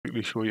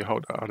quickly show you how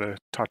to add a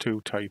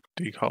tattoo type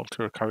decal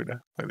to a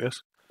character like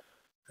this.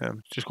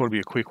 It's just going to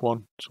be a quick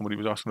one. Somebody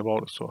was asking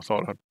about it, so I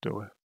thought I'd do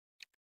a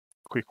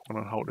quick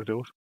one on how to do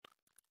it.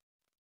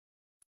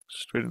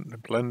 Straight into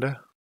Blender.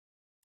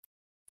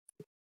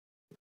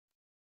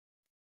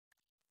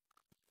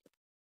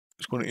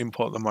 Just going to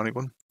import the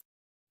mannequin.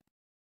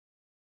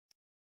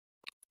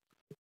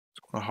 It's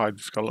going to hide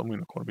the skeleton. We're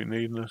not going to be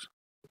needing it.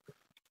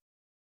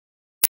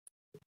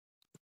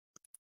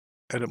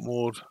 Edit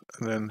mode,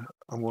 and then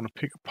I'm going to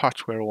pick a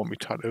patch where I want my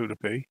tattoo to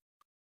be.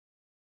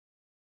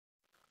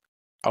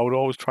 I would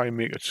always try and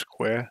make it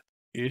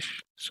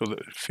square-ish so that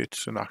it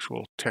fits an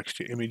actual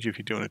texture image. If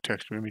you're doing a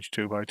texture image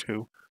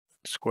 2x2,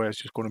 square is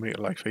just going to make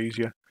life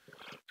easier.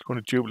 It's going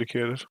to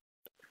duplicate it.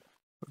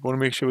 We're going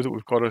to make sure that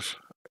we've got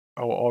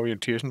our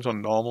orientations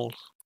on normals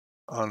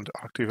and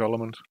active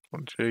element.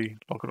 G,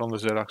 lock it on the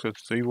z-axis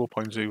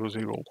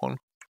 0.001.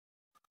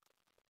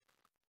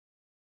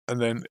 And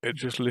then it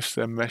just lifts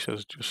their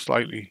meshes just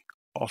slightly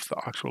off the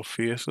actual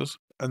faces,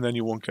 and then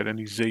you won't get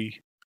any Z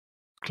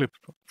clip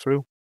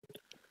through.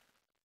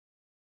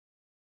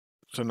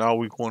 So now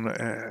I'm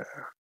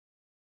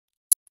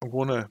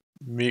going to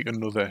make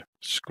another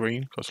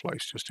screen because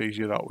life's just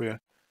easier that way.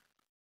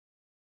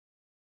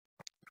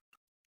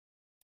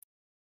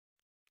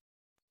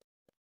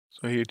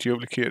 So here,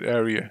 duplicate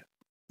area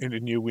in the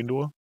new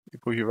window. You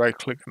go your right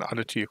click and add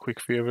it to your quick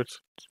favorites.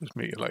 Just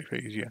make your life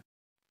easier.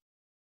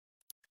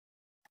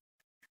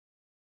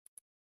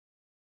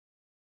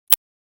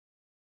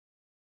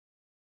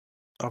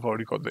 I've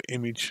already got the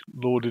image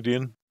loaded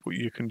in, but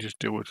you can just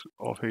do it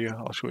off here.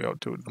 I'll show you how to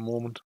do it in a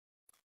moment.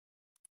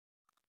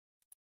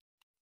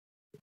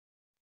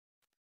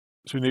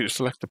 So we need to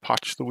select the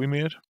patch that we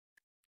made,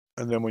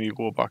 and then when you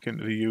go back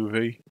into the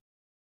UV,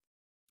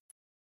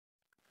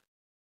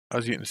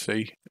 as you can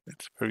see,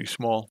 it's very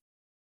small,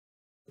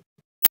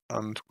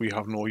 and we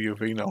have no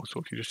UV now. So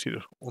if you just hit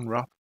it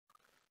unwrap,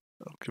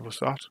 that'll give us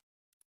that.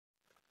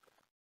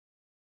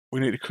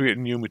 We need to create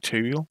a new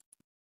material,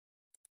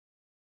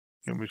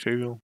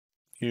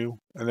 new,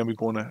 and then we're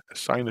going to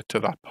assign it to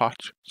that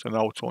patch. So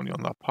now it's only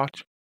on that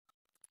patch.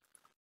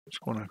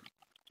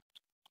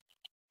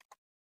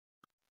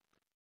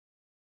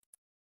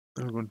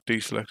 I'm going to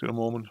deselect it a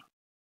moment,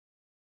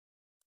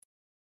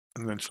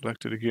 and then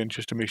select it again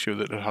just to make sure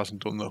that it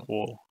hasn't done the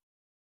whole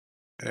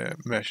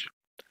mesh.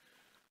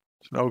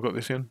 So now we've got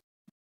this in.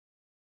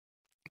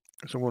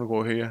 So I'm going to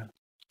go here.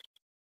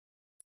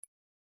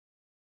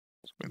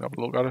 So we can have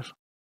a look at it.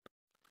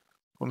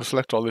 I'm going to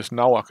select all this.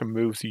 Now I can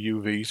move the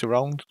UVs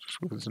around just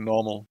with the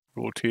normal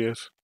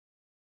rotate.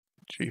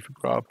 G for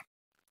grab.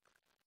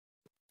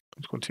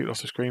 I'm just going to take it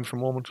off the screen for a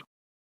moment.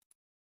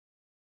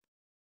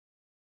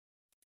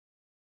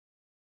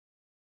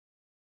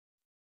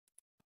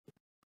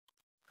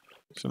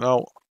 So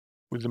now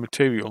with the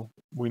material,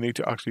 we need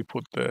to actually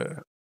put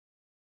the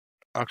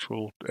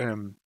actual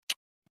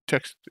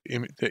text,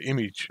 the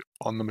image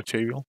on the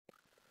material.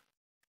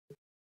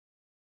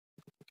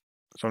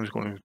 So I'm just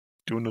going to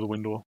do another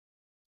window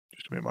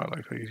just to make my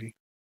life easy.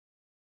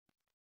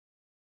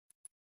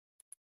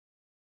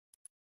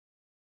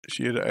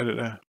 Shader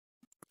editor,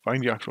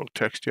 find the actual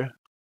texture,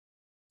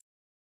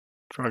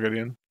 drag it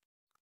in.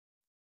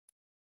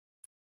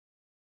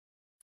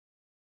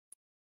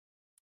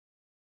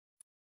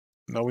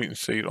 Now we can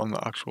see it on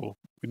the actual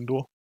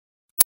window.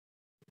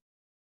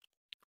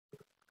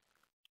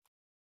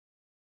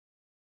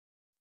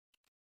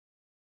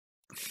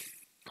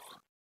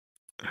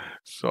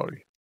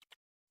 Sorry.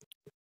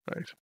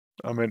 Right.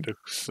 I meant to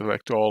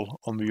select all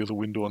on the other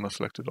window and I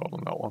selected all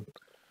on that one.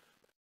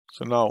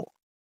 So now,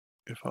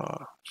 if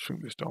I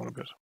shrink this down a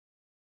bit.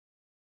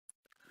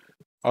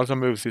 As I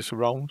move this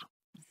around,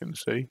 you can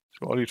see,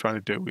 so all you're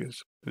trying to do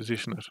is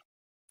position it.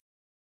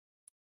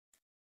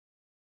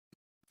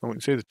 And we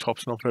can see the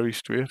top's not very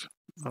straight.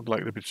 I'd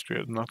like it a bit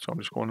straighter than that, so I'm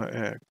just going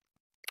to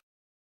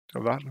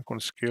do that. I'm going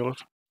to scale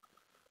it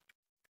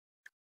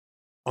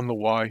on the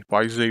Y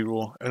by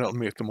 0, and it'll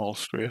make them all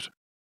straight.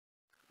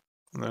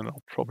 And then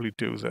I'll probably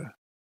do the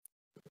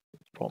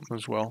bottom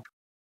as well.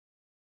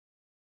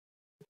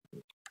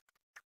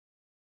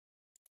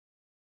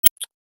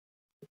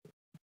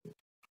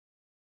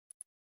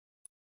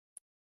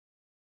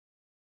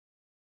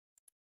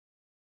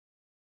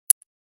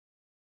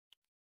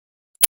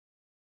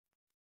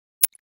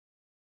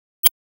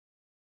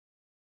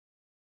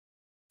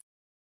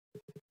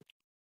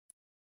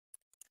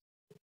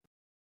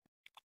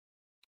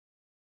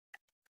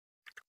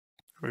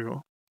 There we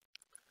go.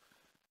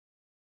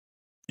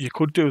 You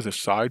could do the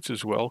sides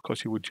as well,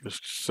 because you would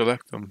just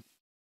select them.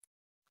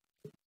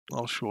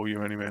 I'll show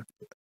you anyway.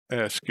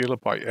 Scale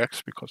it by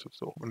X because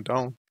it's up and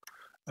down,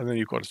 and then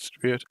you've got it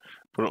straight.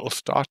 But it'll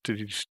start to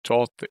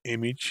distort the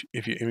image.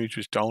 If your image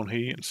was down here,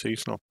 you can see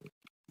it's not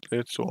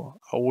straight, so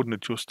I wouldn't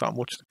adjust that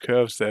much. The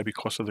curve's there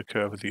because of the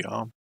curve of the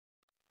arm,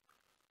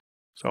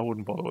 so I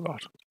wouldn't bother with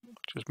that.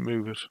 Just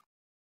move it.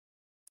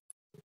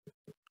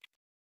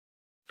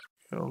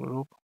 Scale it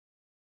up.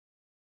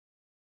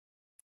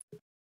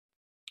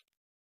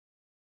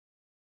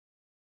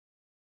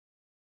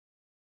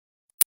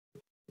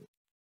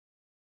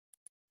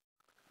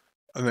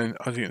 And then,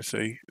 as you can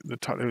see, the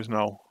tattoo is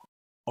now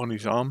on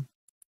his arm,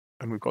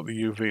 and we've got the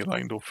UV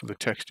lined up for the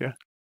texture.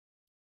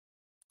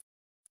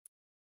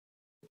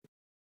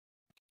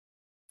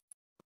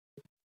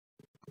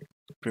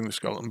 Bring the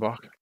skeleton back.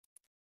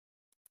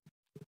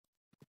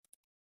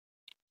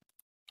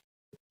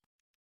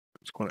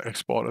 It's going to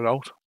export it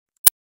out.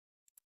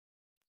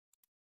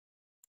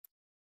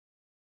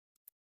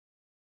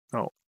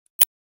 Now,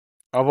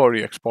 I've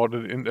already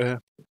exported it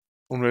into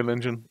Unreal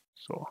Engine,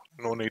 so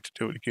no need to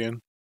do it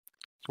again.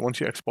 So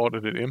once you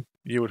exported it in,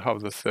 you would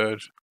have the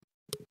third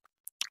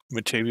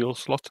material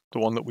slot, the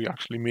one that we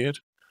actually made.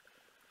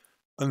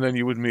 And then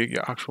you would make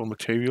your actual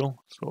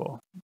material, so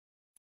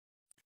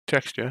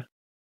texture,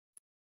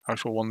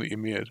 actual one that you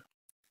made,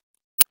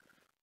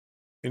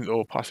 into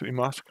opacity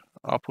mask.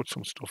 I put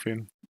some stuff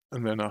in,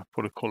 and then I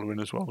put a colour in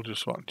as well,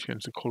 just so I can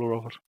change the colour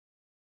of it.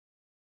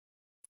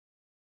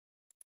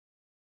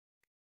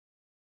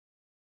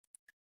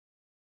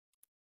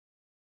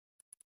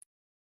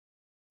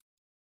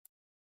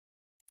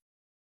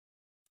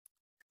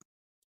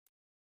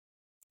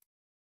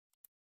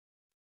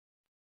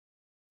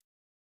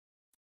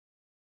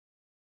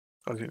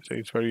 As you can see,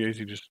 it's very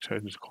easy just to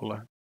change the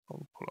colour.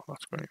 I'll put it on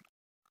that screen.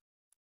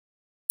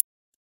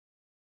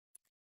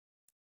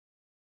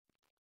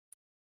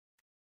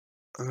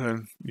 And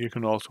then you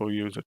can also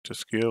use it to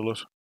scale it,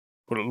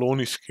 but it'll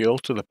only scale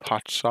to the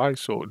patch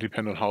size, so it'll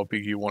depend on how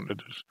big you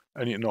wanted it.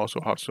 And you can also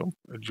have some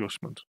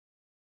adjustment,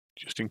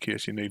 just in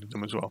case you needed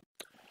them as well.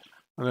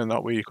 And then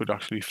that way you could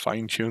actually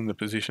fine tune the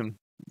position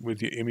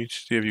with your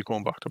image, see if you're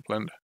going back to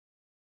Blender.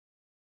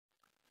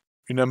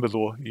 Remember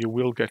though, you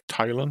will get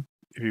tiling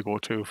if you go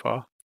too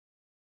far.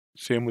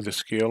 Same with the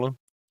scaling.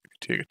 If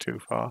you take it too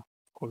far,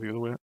 go the other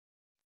way,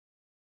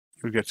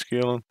 you'll get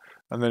scaling.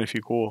 And then if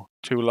you go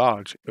too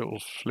large, it will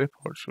flip,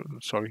 or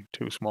sorry,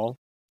 too small,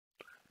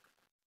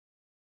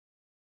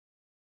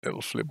 it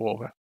will flip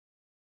over.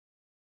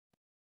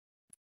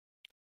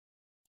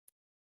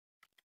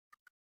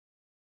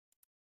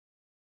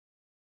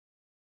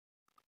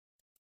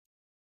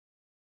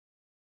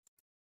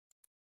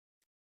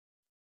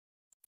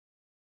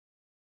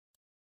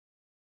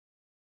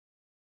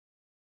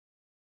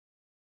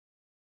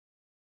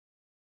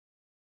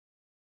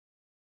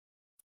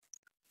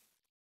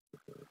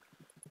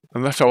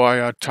 And that's how I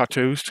add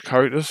tattoos to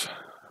characters.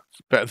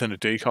 It's better than a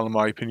decal in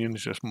my opinion,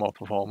 it's just more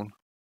performing.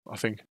 I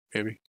think,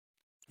 maybe.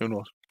 Who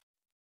knows?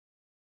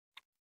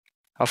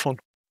 Have fun.